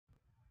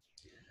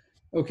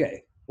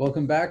Okay,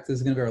 welcome back. This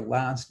is going to be our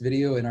last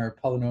video in our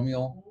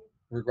polynomial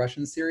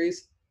regression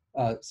series.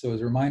 So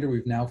as a reminder,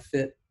 we've now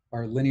fit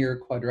our linear,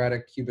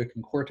 quadratic, cubic,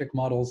 and quartic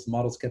models. The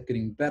models kept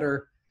getting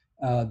better,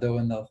 though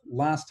in the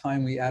last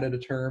time we added a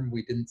term,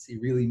 we didn't see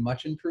really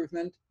much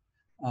improvement.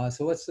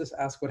 So let's just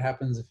ask what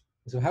happens.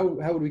 So how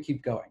would we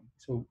keep going?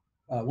 So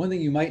one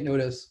thing you might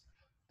notice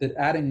that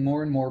adding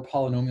more and more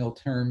polynomial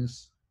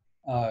terms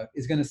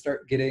is going to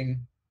start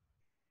getting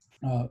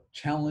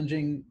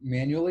challenging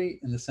manually,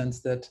 in the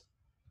sense that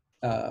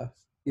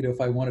if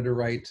I wanted to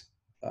write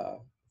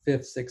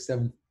fifth, sixth,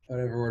 seventh,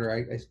 whatever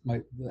order,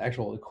 the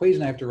actual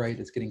equation I have to write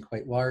is getting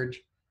quite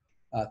large.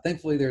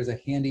 Thankfully, there's a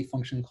handy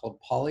function called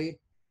poly,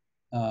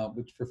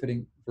 which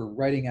for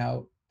writing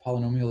out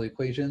polynomial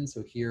equations.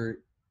 So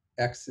here,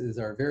 x is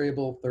our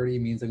variable. 30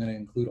 means I'm going to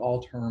include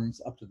all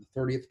terms up to the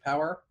 30th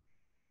power.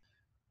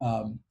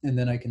 And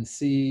then I can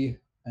see,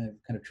 I've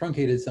kind of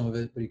truncated some of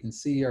it, but you can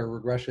see our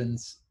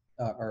regressions,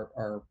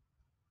 our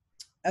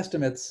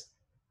estimates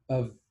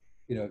of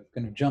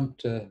going to jump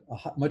to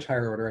a much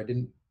higher order.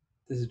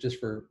 This is just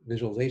for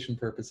visualization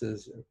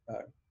purposes,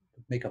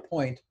 make a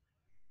point.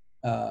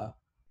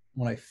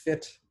 When I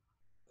fit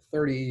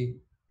 30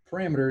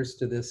 parameters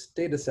to this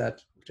data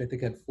set, which I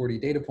think had 40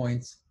 data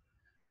points,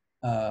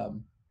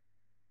 I'm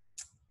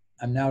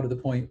now to the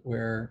point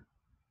where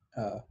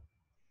I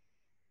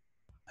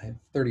have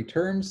 30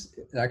 terms.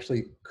 It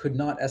actually could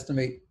not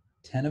estimate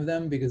 10 of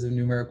them because of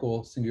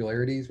numerical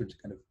singularities, which is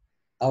kind of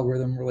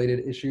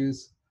algorithm-related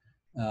issues.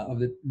 Of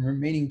the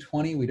remaining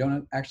 20, we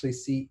don't actually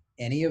see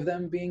any of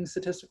them being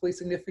statistically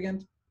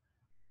significant.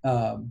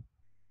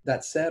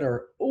 That said,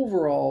 our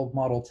overall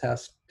model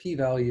test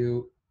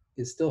p-value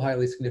is still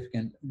highly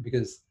significant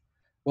because,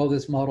 well,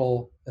 this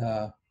model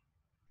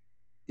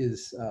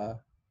is,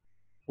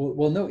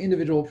 well, no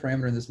individual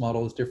parameter in this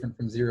model is different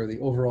from zero. The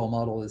overall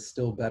model is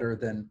still better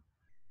than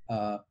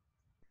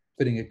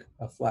fitting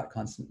a flat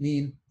constant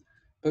mean.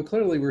 But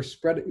clearly we're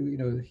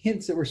spreading,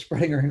 hints that we're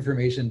spreading our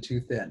information too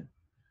thin.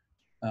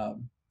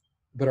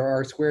 But our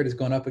R squared has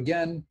gone up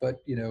again,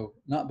 but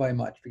not by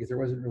much, because there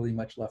wasn't really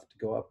much left to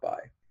go up by.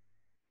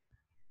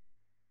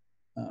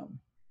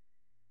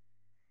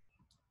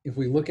 If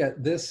we look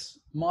at this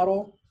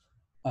model,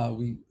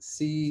 we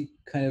see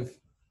kind of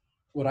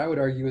what I would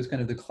argue is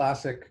kind of the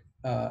classic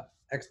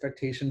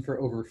expectation for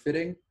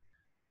overfitting.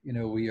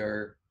 We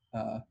are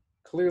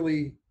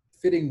clearly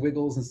fitting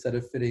wiggles instead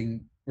of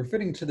fitting, we're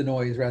fitting to the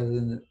noise rather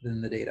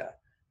than the data.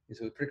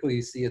 So particularly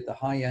you see at the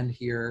high end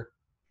here,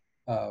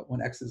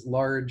 when x is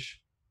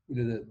large,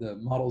 the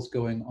model's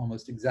going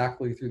almost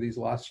exactly through these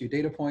last few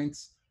data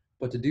points,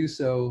 but to do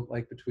so,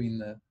 like between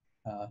the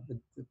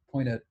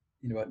point at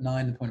at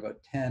 9 and the point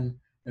about 10,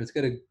 it's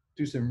got to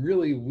do some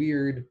really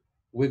weird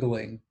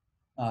wiggling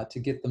to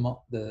get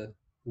the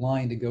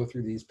line to go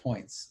through these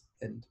points.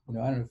 And I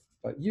don't know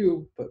about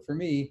you, but for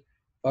me,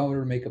 if I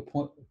were to make a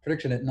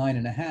prediction at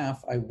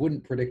 9.5, I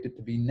wouldn't predict it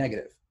to be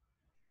negative,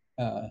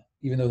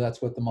 even though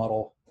that's what the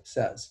model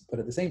says. But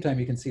at the same time,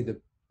 you can see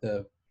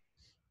the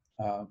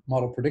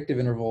model predictive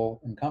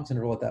interval and confidence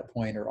interval at that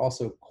point are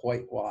also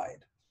quite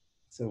wide.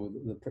 So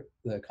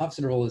the confidence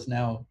interval is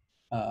now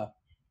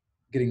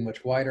getting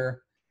much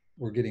wider.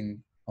 We're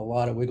getting a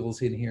lot of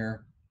wiggles in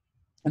here.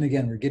 And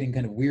again, we're getting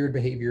kind of weird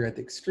behavior at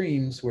the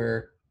extremes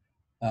where,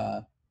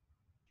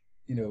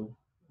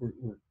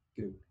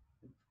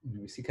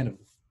 we see kind of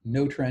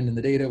no trend in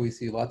the data. We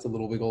see lots of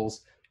little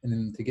wiggles. And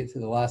then to get to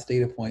the last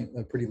data point,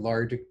 a pretty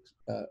large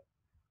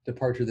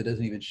departure that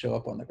doesn't even show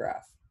up on the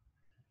graph.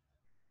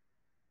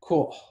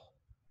 Cool.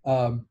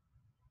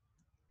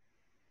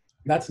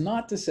 That's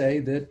not to say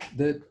that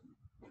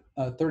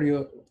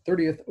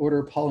 30th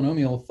order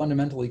polynomial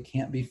fundamentally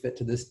can't be fit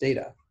to this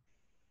data.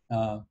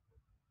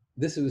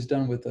 This was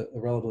done with a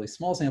relatively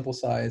small sample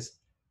size.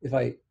 If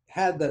I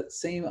had that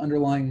same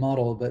underlying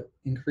model but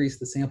increased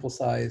the sample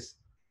size,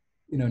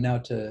 now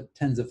to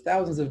tens of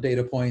thousands of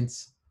data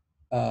points,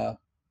 I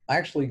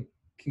actually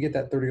can get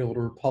that 30th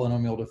order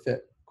polynomial to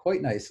fit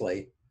quite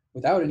nicely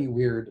without any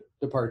weird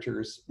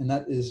departures. And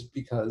that is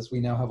because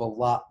we now have a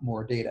lot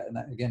more data. And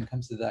that again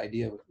comes to the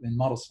idea in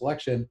model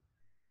selection,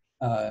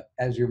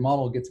 as your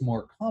model gets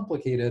more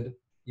complicated,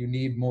 you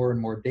need more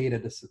and more data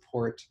to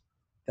support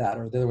that.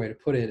 Or the other way to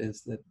put it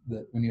is that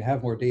when you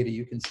have more data,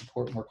 you can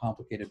support more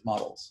complicated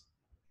models.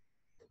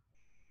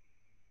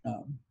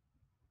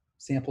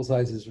 Sample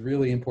size is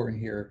really important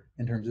here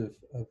in terms of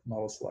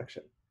model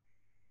selection.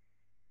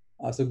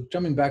 So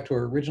jumping back to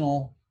our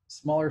original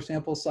smaller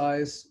sample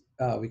size,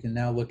 we can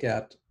now look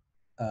at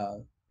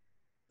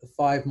the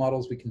 5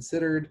 models we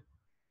considered,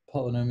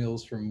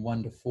 polynomials from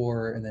 1 to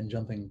 4, and then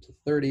jumping to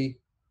 30.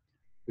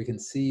 We can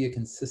see a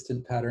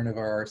consistent pattern of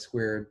our R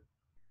squared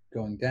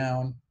going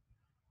down.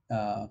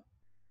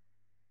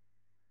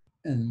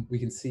 And we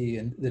can see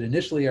that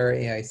initially our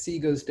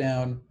AIC goes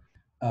down,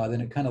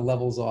 then it kind of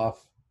levels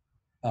off,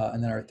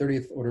 and then our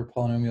 30th order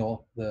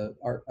polynomial,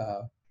 our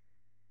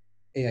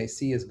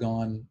AIC has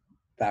gone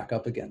back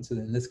up again. So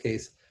in this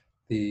case,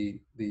 the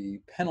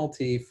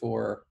penalty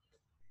for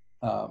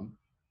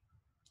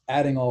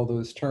adding all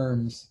those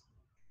terms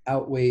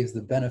outweighs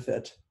the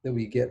benefit that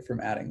we get from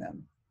adding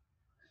them.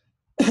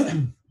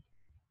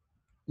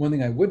 One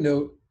thing I would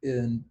note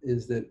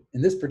is that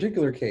in this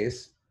particular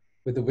case,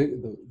 with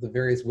the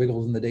various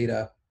wiggles in the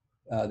data,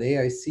 the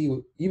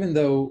AIC, even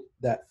though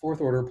that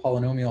fourth order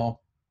polynomial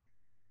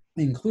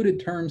included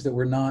terms that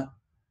were not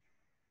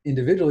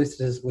individually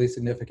statistically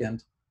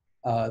significant,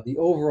 the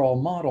overall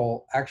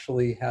model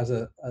actually has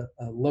the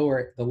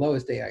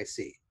lowest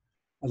AIC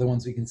of the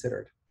ones we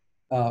considered.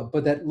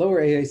 But that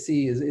lower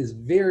AIC is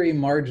very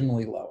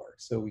marginally lower.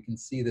 So we can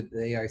see that the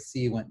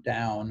AIC went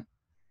down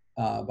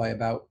by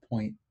about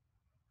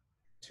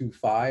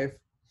 0.25.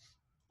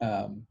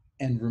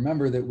 And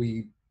remember that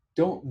we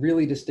don't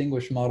really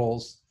distinguish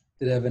models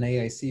that have an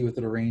AIC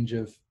within a range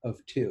of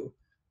 2.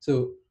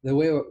 So the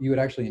way you would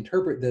actually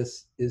interpret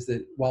this is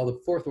that while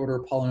the fourth order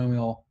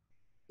polynomial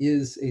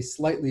is a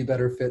slightly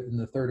better fit than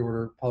the third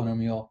order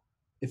polynomial,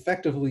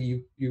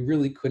 effectively you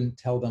really couldn't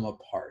tell them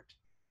apart.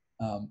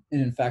 And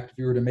in fact, if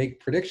you were to make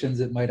predictions,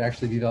 it might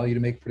actually be valuable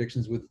to make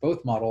predictions with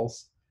both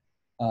models.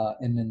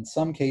 And in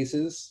some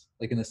cases,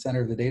 like in the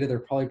center of the data, they're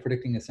probably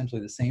predicting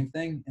essentially the same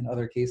thing. In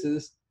other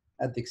cases,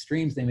 at the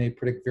extremes, they may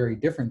predict very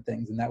different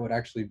things, and that would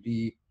actually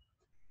be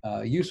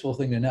a useful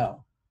thing to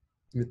know.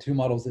 With two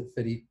models that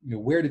fit,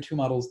 where do two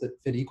models that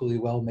fit equally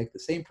well make the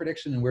same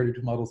prediction, and where do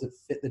two models that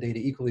fit the data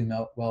equally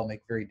well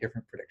make very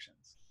different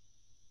predictions?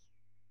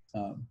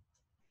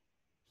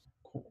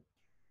 Cool.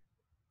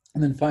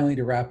 And then finally,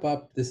 to wrap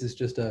up, this is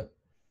just a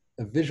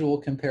visual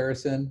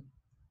comparison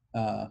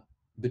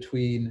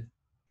between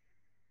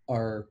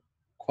our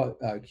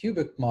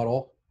cubic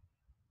model,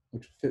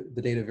 which fit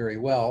the data very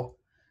well.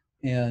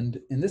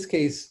 And in this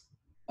case,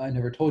 I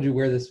never told you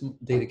where this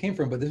data came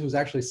from, but this was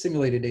actually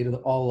simulated data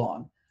all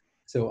along.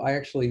 So I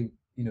actually,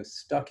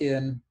 stuck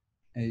in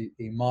a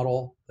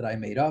model that I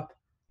made up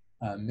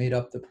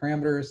the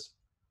parameters,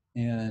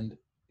 and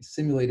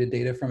simulated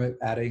data from it,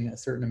 adding a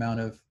certain amount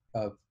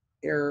of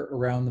error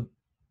around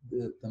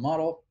the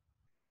model.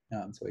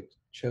 So I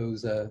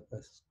chose a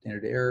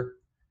standard error,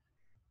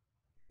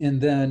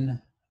 and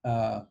then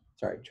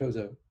chose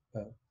a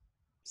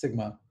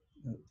sigma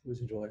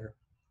residual error.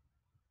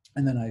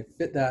 And then I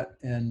fit that,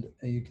 and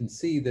you can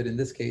see that in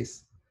this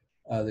case,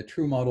 the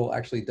true model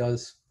actually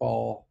does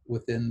fall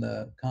within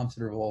the confidence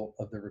interval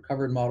of the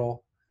recovered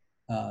model.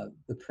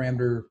 The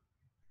parameter,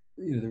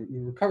 the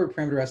recovered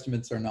parameter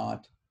estimates are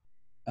not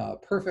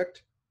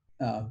perfect,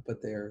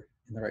 but they're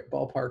in the right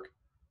ballpark.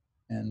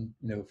 And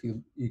if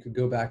you could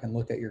go back and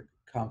look at your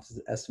confidence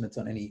estimates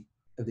on any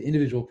of the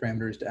individual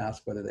parameters to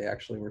ask whether they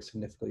actually were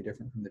significantly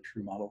different from the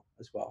true model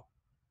as well.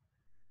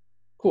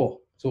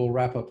 Cool. So we'll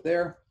wrap up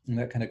there, and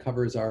that kind of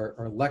covers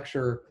our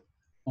lecture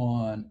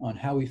on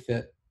how we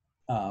fit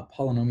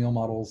polynomial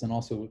models, and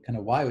also kind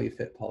of why we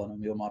fit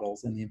polynomial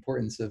models, and the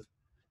importance of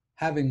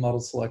having model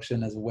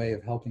selection as a way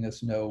of helping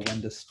us know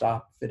when to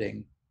stop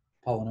fitting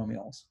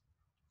polynomials.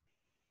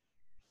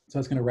 So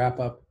that's going to wrap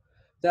up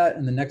that.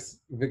 In the next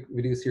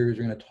video series,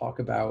 we're going to talk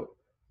about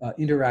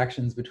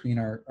interactions between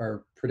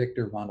our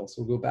predictor models.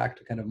 So we'll go back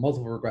to kind of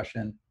multiple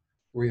regression,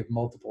 where we have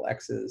multiple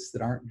x's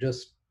that aren't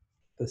just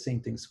the same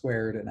thing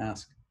squared, and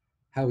ask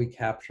how we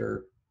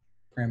capture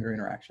parameter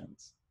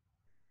interactions.